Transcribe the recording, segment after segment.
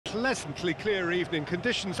pleasantly clear evening.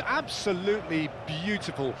 Conditions absolutely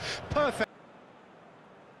beautiful. Perfect.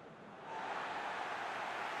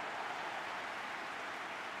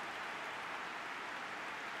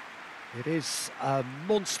 It is a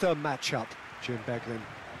monster matchup, Jim Beglin.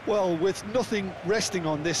 Well, with nothing resting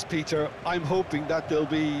on this, Peter, I'm hoping that there'll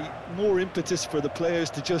be more impetus for the players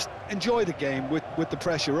to just enjoy the game with the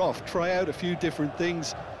pressure off, try out a few different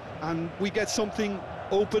things, and we get something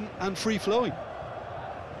open and free-flowing.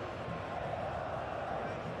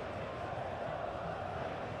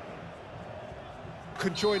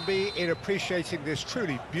 Can join me in appreciating this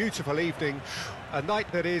truly beautiful evening, a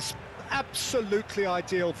night that is absolutely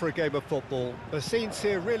ideal for a game of football. The scenes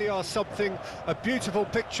here really are something, a beautiful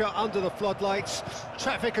picture under the floodlights.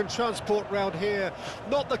 Traffic and transport round here,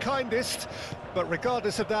 not the kindest, but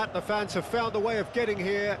regardless of that, the fans have found a way of getting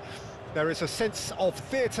here. There is a sense of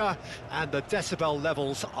theatre, and the decibel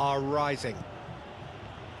levels are rising.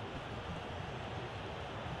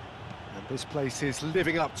 And this place is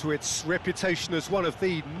living up to its reputation as one of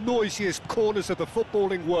the noisiest corners of the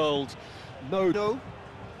footballing world. No.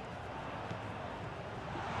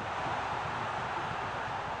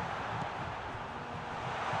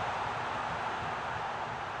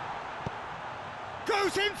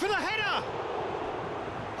 Goes in for the header!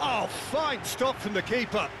 Oh, fine stop from the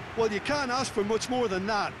keeper. Well, you can't ask for much more than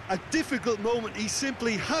that. A difficult moment he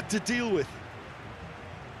simply had to deal with.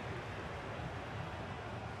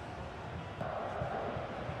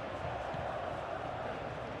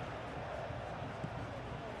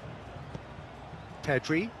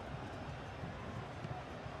 Pedri.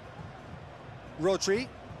 Rodri.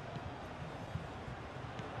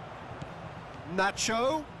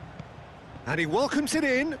 Nacho. And he welcomes it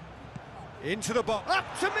in. Into the box. Up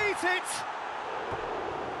to meet it!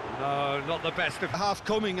 No, not the best of... Half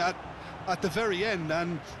coming at the very end,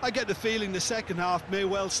 and I get the feeling the second half may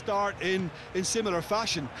well start in similar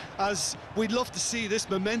fashion, as we'd love to see this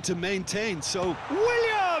momentum maintained, so...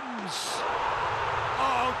 Williams!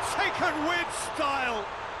 Oh, taken with style!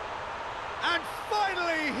 And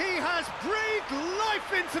finally, he has breathed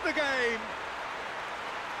life into the game!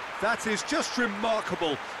 That is just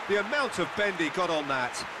remarkable, the amount of bend he got on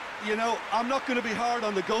that. You know, I'm not going to be hard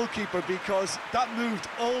on the goalkeeper because that moved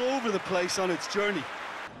all over the place on its journey.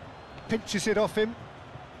 Pinches it off him.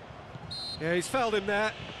 Yeah, he's fouled him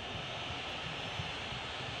there.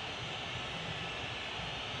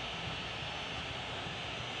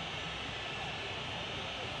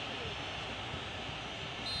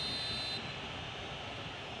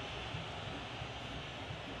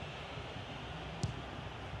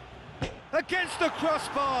 Against the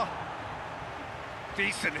crossbar.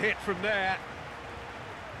 Decent hit from there.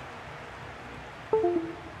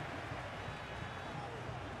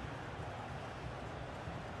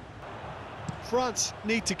 France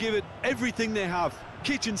need to give it everything they have,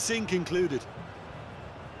 kitchen sink included.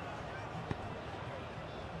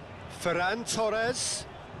 Ferran Torres.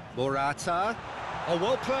 Morata. Oh,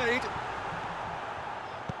 well played.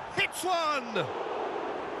 Hits one!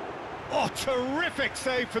 Oh, terrific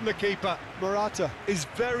save from the keeper. Morata is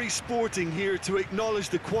very sporting here to acknowledge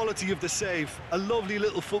the quality of the save. A lovely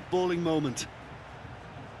little footballing moment.